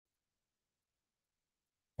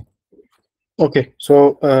Okay,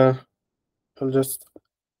 so I'll just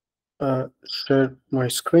share my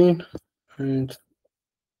screen, and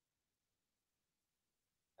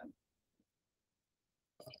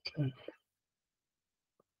okay.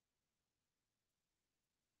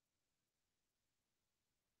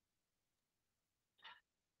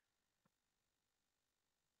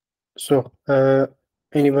 So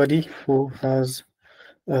anybody who has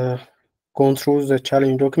uh, gone through the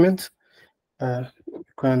challenge document, you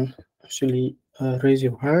can actually raise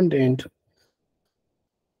your hand and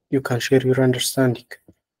you can share your understanding.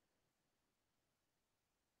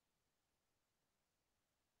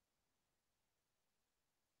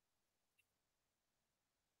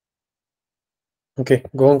 Okay,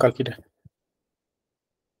 go on, Kalkida.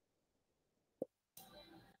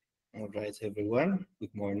 All right, everyone.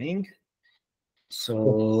 Good morning.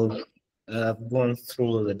 So I've gone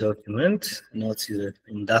through the document, not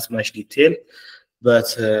in that much detail, but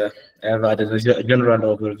I've added a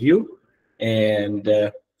general overview. And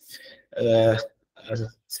uh,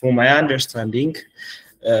 from my understanding,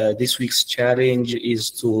 this week's challenge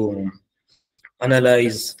is to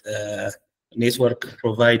analyze network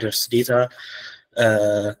providers' data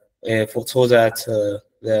so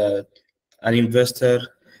that an investor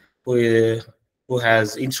who who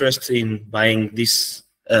has interest in buying this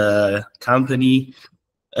company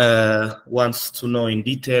wants to know in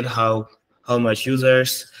detail how much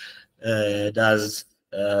users does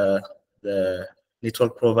the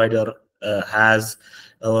network provider has,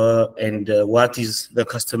 and what is the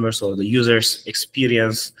customers or the users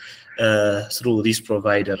experience through this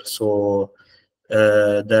provider. So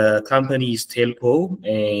the company is Telco,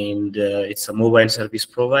 and it's a mobile service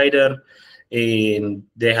provider, and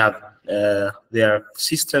they have their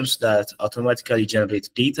systems that automatically generate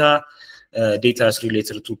data. Data is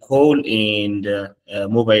related to call and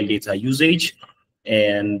mobile data usage,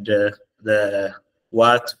 and the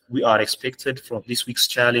what we are expected from this week's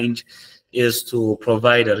challenge is to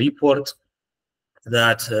provide a report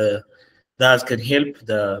that that can help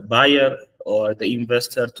the buyer or the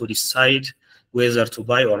investor to decide whether to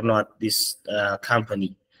buy or not this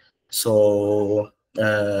company. So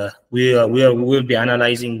we will be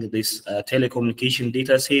analyzing this telecommunication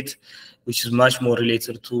data set, which is much more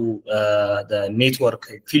related to the network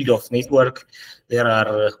field of network.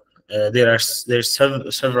 There's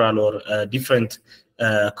several or different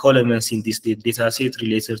columns in this data set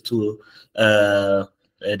related to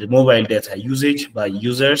the mobile data usage by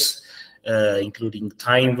users, including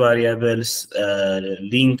time variables,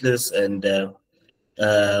 links, and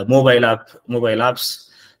mobile apps.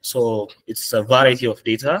 So it's a variety of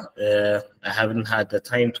data. I haven't had the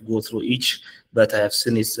time to go through each, but I have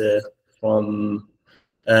seen it from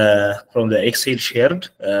the Excel shared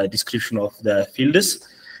description of the fields,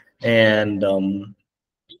 and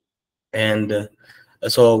and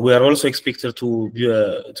so we are also expected to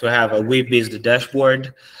have a web-based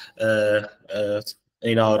dashboard uh, uh,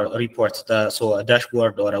 in our report. So a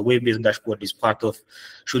dashboard or a web-based dashboard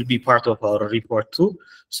should be part of our report too.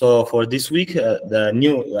 So for this week,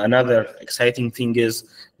 another exciting thing is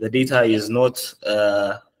the data is not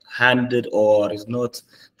handed or is not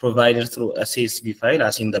provided through a CSV file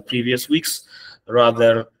as in the previous weeks.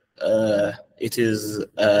 Rather, it is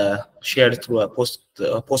shared through a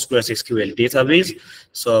PostgreSQL database.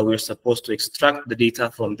 So we're supposed to extract the data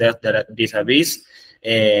from that database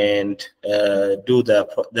and do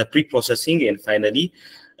the pre-processing, and finally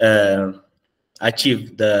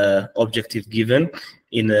achieve the objective given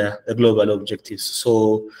in the global objectives.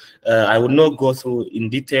 So I will not go through in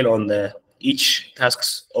detail on each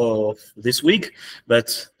tasks of this week,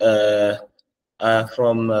 but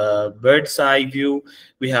from bird's eye view,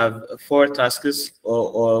 we have 4 tasks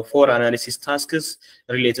or 4 analysis tasks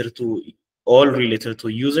related to related to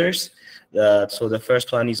users. So the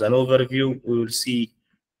first one is an overview. We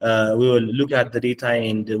will look at the data,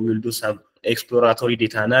 and we will do some exploratory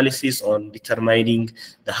data analysis on determining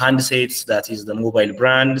the handsets, that is the mobile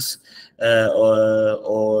brands,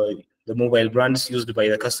 or the mobile brands used by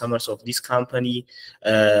the customers of this company,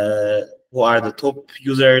 who are the top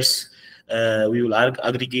users. We will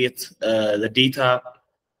aggregate the data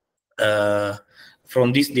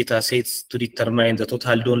from these data sets to determine the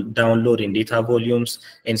total download and data volumes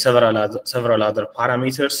and several other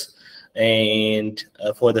parameters. And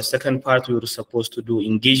for the second part, we were supposed to do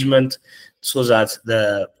engagement so that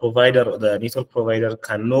the provider or the network provider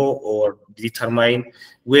can know or determine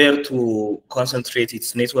where to concentrate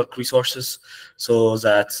its network resources so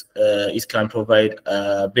that it can provide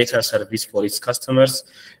a better service for its customers.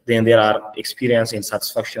 Then there are experience and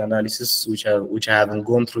satisfaction analysis, which I haven't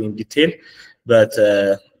gone through in detail. but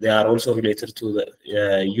they are also related to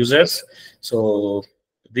the users. So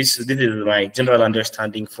this is my general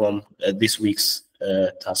understanding from this week's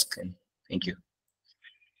task. And thank you.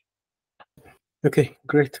 Okay,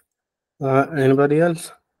 great. Anybody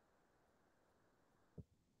else?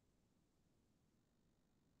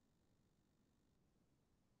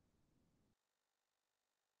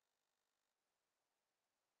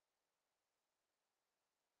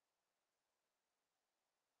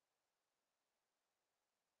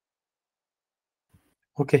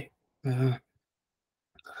 Okay.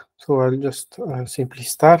 So I'll just simply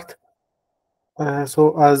start.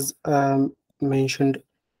 So as mentioned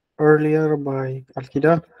earlier by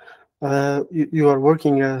Alkida, you are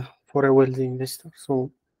working for a wealthy investor.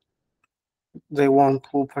 So they want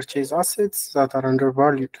to purchase assets that are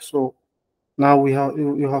undervalued. So now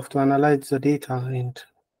you have to analyze the data and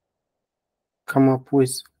come up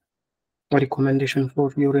with a recommendation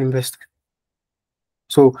for your investor.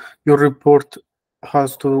 So your report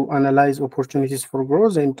has to analyze opportunities for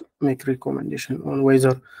growth and make recommendation on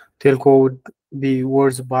whether telco would be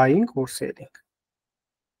worth buying or selling.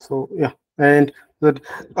 So yeah, and that,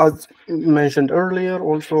 as mentioned earlier,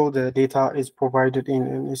 also the data is provided in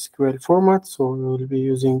an SQL format. So you will be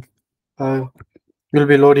using, you'll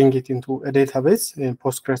be loading it into a database, a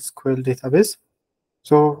PostgreSQL database.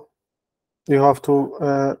 So you have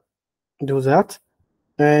to do that.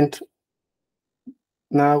 And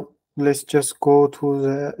now let's just go to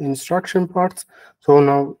the instruction part. So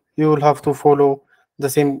now you will have to follow the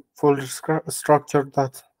same folder structure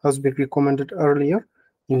that has been recommended earlier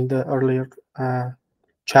in the earlier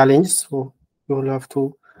challenge. So you will have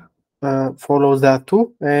to follow that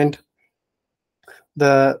too. And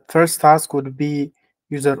the first task would be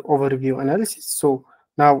user overview analysis. So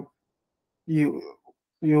now you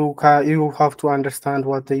you have to understand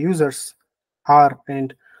what the users are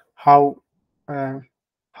and how uh,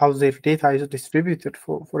 how their data is distributed.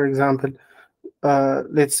 For example,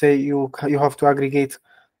 let's say you have to aggregate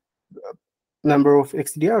number of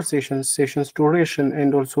XDR sessions duration,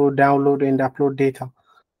 and also download and upload data,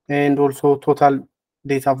 and also total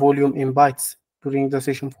data volume in bytes during the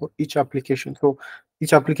session for each application. So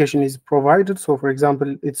each application is provided. So for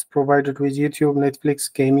example, it's provided with YouTube,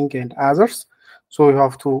 Netflix, gaming, and others. So you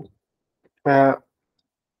have to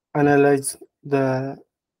analyze the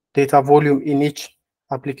data volume in each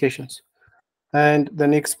applications. And the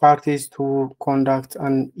next part is to conduct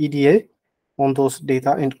an EDA on those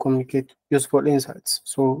data and communicate useful insights.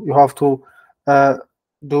 So you have to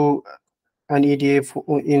do an EDA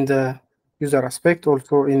in the user aspect,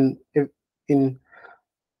 also in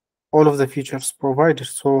all of the features provided.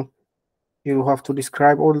 So you have to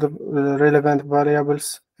describe all the relevant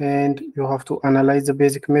variables, and you have to analyze the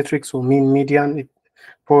basic metrics, so mean, median,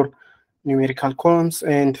 for numerical columns,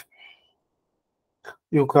 and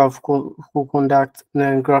you have to conduct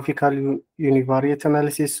graphical univariate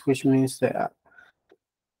analysis, which means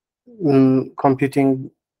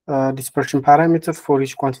computing dispersion parameters for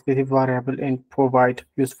each quantitative variable and provide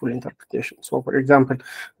useful interpretation. So for example,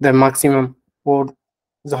 the maximum or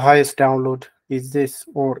the highest download is this,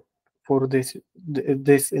 or for this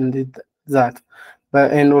and that.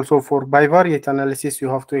 And also for bivariate analysis, you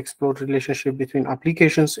have to explore relationship between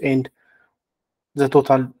applications and the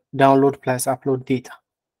total download plus upload data.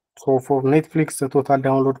 So for Netflix, the total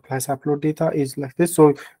download plus upload data is like this.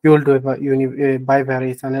 So you will do a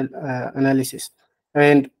bivariate analysis.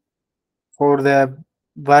 And for the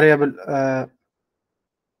variable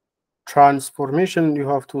transformation, you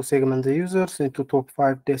have to segment the users into top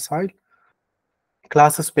 5 decile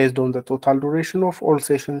classes based on the total duration of all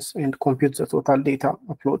sessions and compute the total data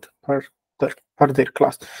upload per their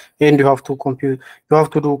class. And you have to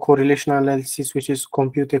do correlation analysis, which is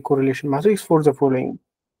compute a correlation matrix for the following,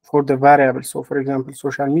 for the variables. So for example,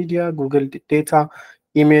 social media, Google data,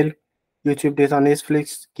 email, YouTube data,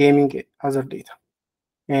 Netflix, gaming, other data.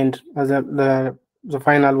 And the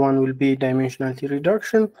final one will be dimensionality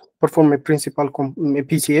reduction, perform a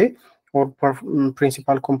PCA, or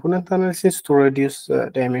principal component analysis to reduce the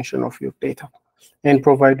dimension of your data and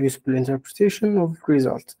provide useful interpretation of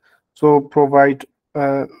results. So provide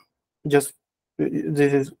just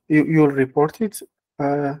this is you'll report it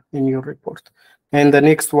in your report. And the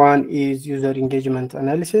next one is user engagement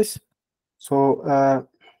analysis. So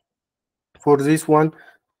for this one,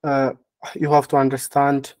 you have to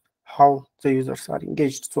understand how the users are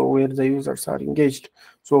engaged, so where the users are engaged.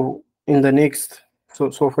 So in the next, so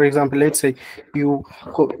for example, let's say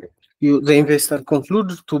the investor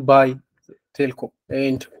concluded to buy telco,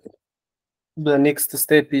 and the next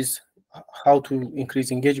step is how to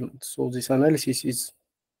increase engagement. So this analysis is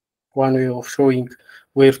one way of showing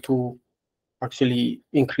where to actually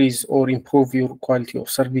increase or improve your quality of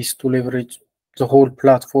service to leverage the whole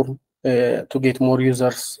platform to get more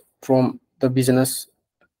users from the business,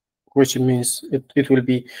 which means it will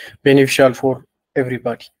be beneficial for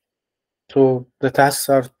everybody. So the tasks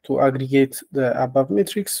are to aggregate the above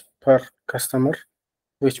metrics per customer,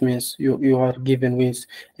 which means you are given with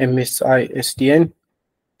MSI SDN.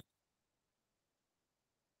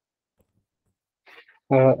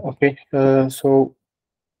 Okay, so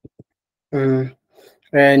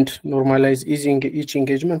and normalize each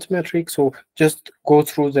engagement metric. So just go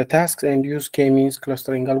through the tasks and use k-means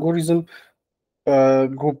clustering algorithm.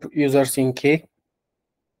 Group users in K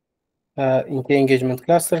engagement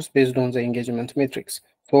clusters based on the engagement metrics.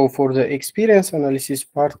 So for the experience analysis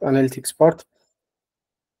part, analytics part,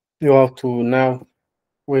 you have to now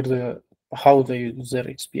how the user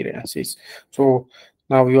experience is. So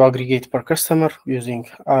now you aggregate per customer using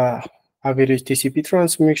average TCP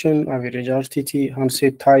transmission, average RTT,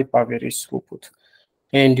 handset type, average throughput,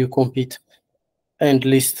 and you compete and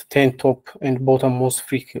list 10 top and bottom most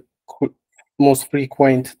frequent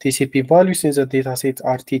TCP values in the dataset,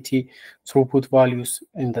 RTT throughput values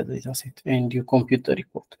in the dataset, and you compute the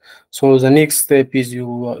report. So the next step is you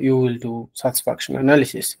will do satisfaction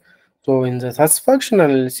analysis. So in the satisfaction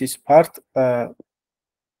analysis part,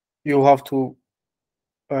 you have to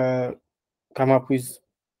come up with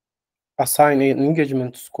assign an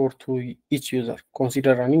engagement score to each user.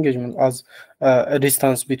 Consider an engagement as a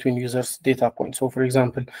distance between users' data points. So, for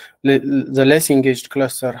example, the less engaged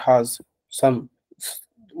cluster has some.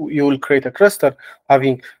 You will create a cluster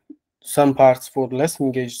having some parts for less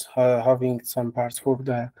engaged, having some parts for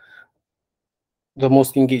the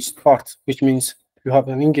most engaged parts, which means you have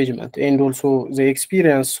an engagement, and also the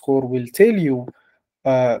experience score will tell you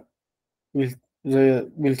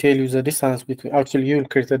will tell you the distance between. Actually, you will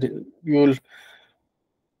create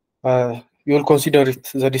you will consider it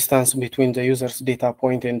the distance between the user's data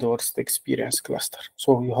point and the worst experience cluster.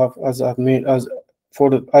 So you have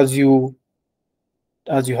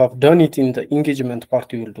as you have done it in the engagement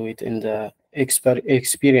part, you will do it in the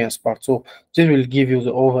experience part. So this will give you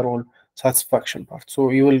the overall satisfaction part. So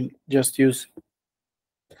you will just use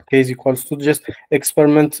case equals to just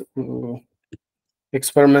experiment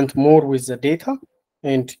more with the data,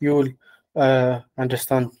 and you will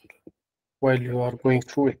understand while you are going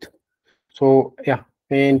through it. So yeah,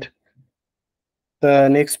 and the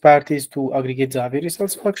next part is to aggregate the average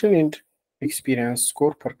satisfaction and experience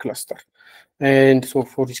score per cluster. And so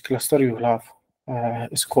for each cluster, you will have a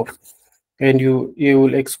score, and you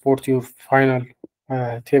will export your final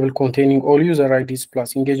table containing all user IDs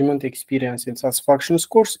plus engagement, experience, and satisfaction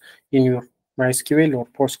scores in your MySQL or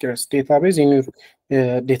Postgres database in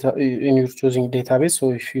your choosing database.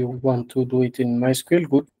 So if you want to do it in MySQL,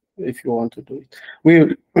 good. If you want to do it,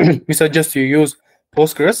 we suggest you use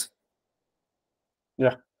Postgres.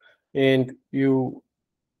 Yeah, and you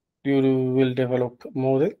will develop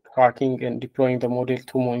model tracking and deploying the model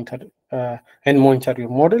to monitor your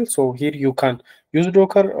model. So here you can use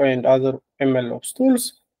Docker and other MLOps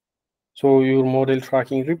tools. So your model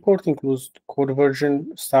tracking report includes code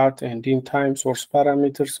version, start and end time, source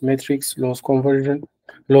parameters, metrics, loss convergence,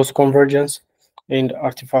 and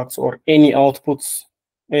artifacts or any output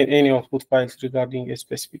files regarding a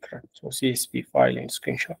specific run. So CSV file and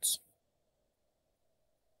screenshots.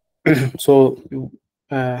 So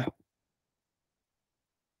I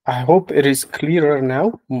hope it is clearer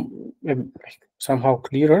now, somehow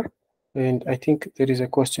clearer. And I think there is a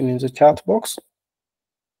question in the chat box.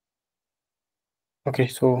 Okay,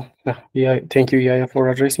 so yeah, thank you, Yaya, for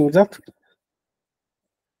addressing that.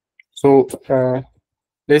 So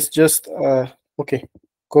let's just okay,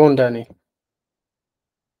 go on, Danny.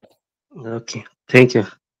 Okay, thank you.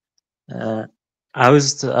 I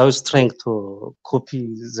was trying to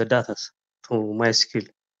copy the data to MySQL.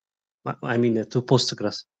 I mean to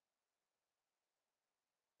Postgres,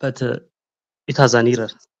 but it has an error.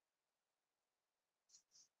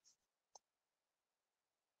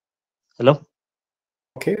 Hello.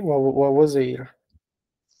 Okay, what was the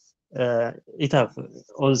error? It have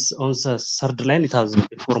on the third line. It has a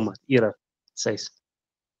format error. It says.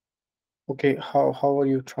 Okay, how are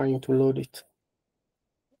you trying to load it?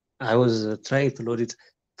 I was trying to load it.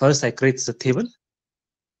 First, I create the table.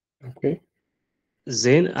 Okay.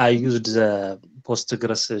 Then I used the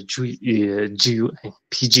Postgres GUI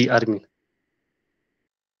PG admin.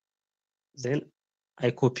 Then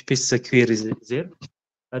I copy paste the queries there,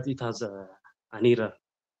 but it has an error.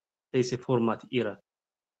 There is a format error.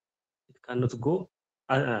 It cannot go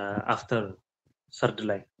after third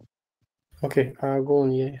line. Okay, go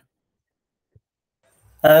on, yeah.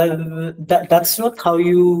 That's not how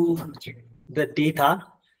you the data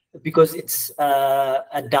because it's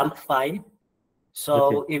a dump file.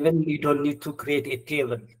 So even you don't need to create a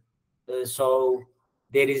table. So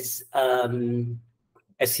there is a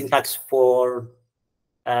syntax for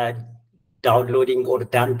downloading or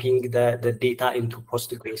dumping the data into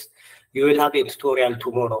Postgres. You will have a tutorial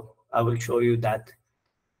tomorrow. I will show you that.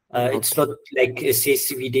 It's not like a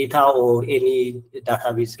CSV data or any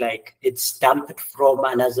database, like it's dumped from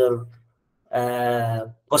another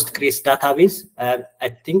Postgres database. I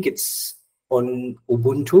think it's on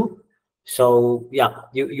Ubuntu. So yeah,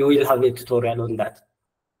 you will have a tutorial on that.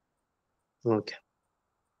 Okay.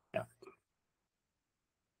 Yeah.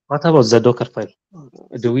 What about the Docker file?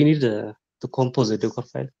 Do we need to compose a Docker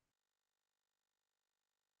file?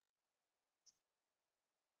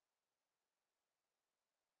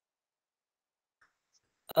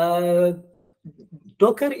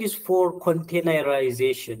 Docker is for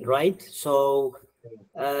containerization, right? So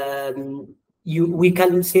we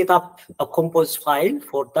can set up a compose file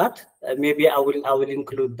for that. Maybe I will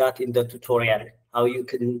include that in the tutorial, how you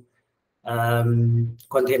can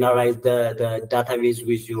containerize the database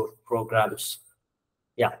with your programs.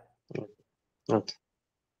 Yeah. Okay.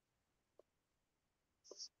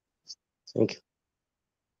 Thank you.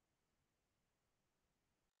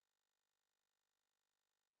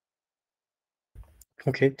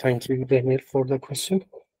 Okay, thank you, Daniel, for the question.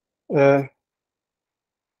 What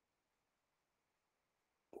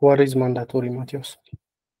is mandatory, Matthias?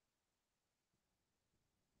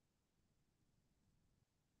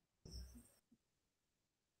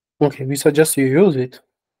 Okay, we suggest you use it.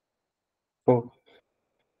 So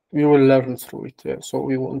you will learn through it. So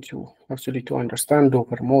we want you actually to understand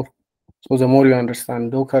Docker more. So the more you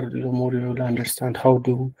understand Docker, the more you will understand how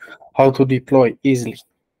to deploy easily.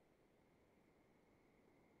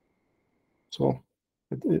 So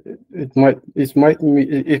it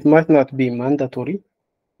might not be mandatory,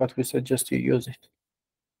 but we suggest you use it.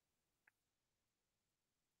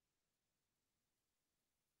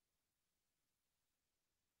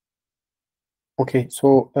 Okay,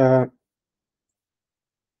 so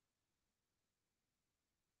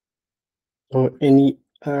any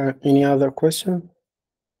other question?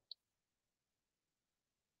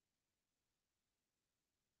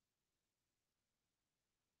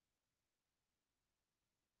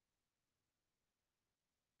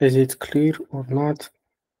 Is it clear or not?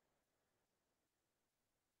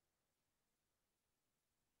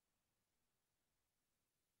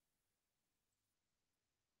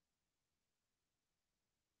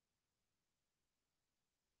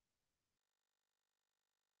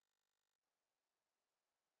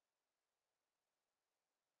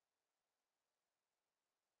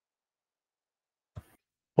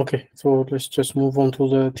 Okay, so let's just move on to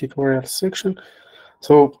the tutorial section.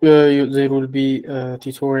 So there will be a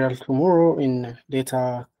tutorial tomorrow in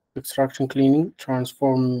data extraction, cleaning,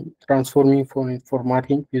 transforming for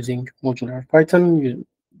formatting using modular Python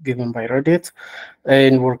given by Reddit,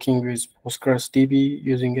 and working with PostgreSDB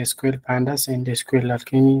using SQL Pandas and SQL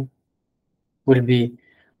Alchemy will be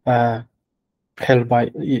held by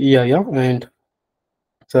Yaya. And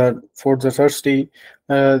for the Thursday,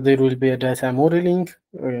 there will be a data modeling,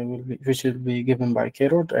 which will be given by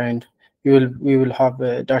Carrot, and we will have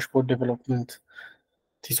a dashboard development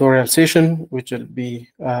tutorial session, which will be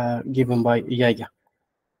given by Yaya.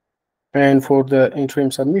 And for the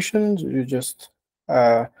interim submissions, you just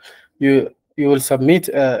you will submit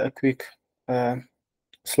a quick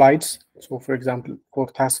slides. So, for example, for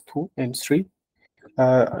task 2 and 3,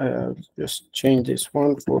 just change this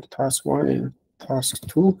one for task 1 and task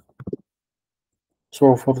 2.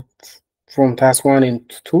 So from task 1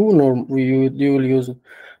 and 2, you will use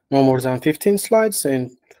no more than 15 slides,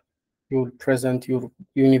 and you will present your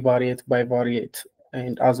univariate, bivariate,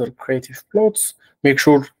 and other creative plots. Make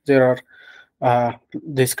sure there are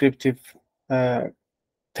descriptive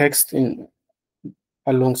text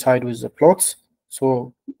alongside with the plots,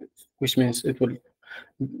 so which means it will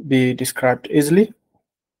be described easily.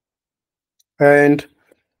 And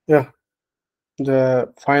yeah,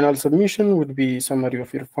 the final submission would be summary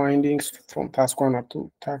of your findings from task 1 up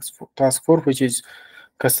to task 4, which is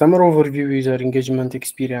customer overview, user engagement,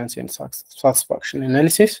 experience, and satisfaction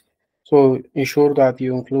analysis. So ensure that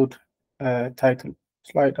you include a title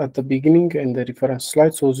slide at the beginning and the reference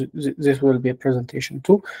slide. So this will be a presentation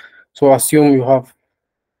too. So assume you have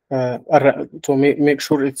to make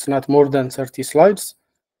sure it's not more than 30 slides.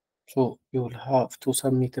 So you will have to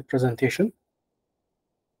submit a presentation.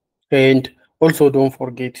 And also don't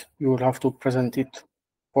forget, you will have to present it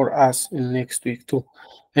for us in next week too.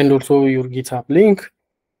 And also your GitHub link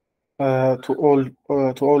to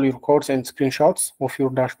all your codes and screenshots of your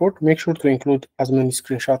dashboard. Make sure to include as many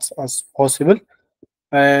screenshots as possible.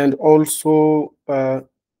 And also,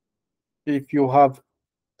 if you have,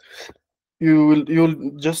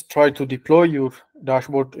 you'll just try to deploy your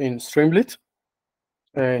dashboard in Streamlit,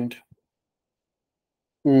 and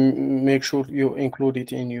make sure you include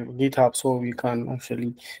it in your GitHub so you can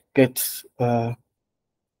actually get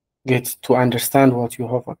to understand what you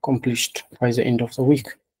have accomplished by the end of the week.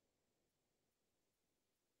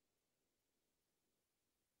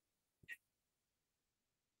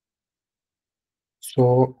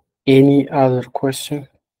 So, any other question?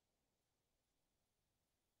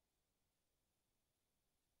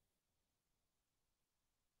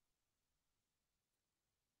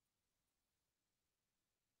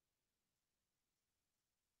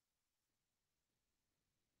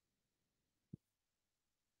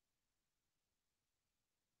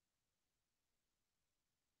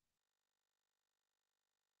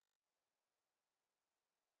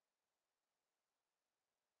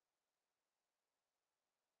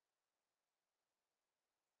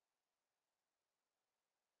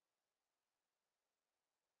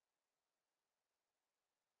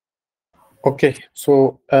 Okay,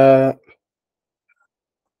 so I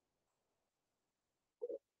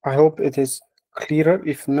hope it is clearer.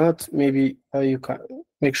 If not, maybe you can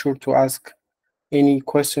make sure to ask any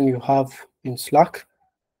question you have in Slack,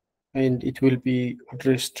 and it will be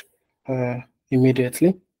addressed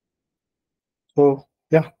immediately. So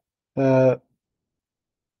yeah,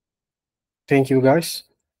 thank you guys.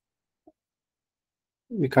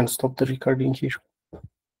 We can stop the recording here.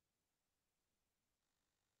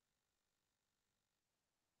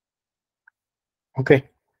 Okay.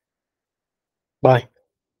 Bye.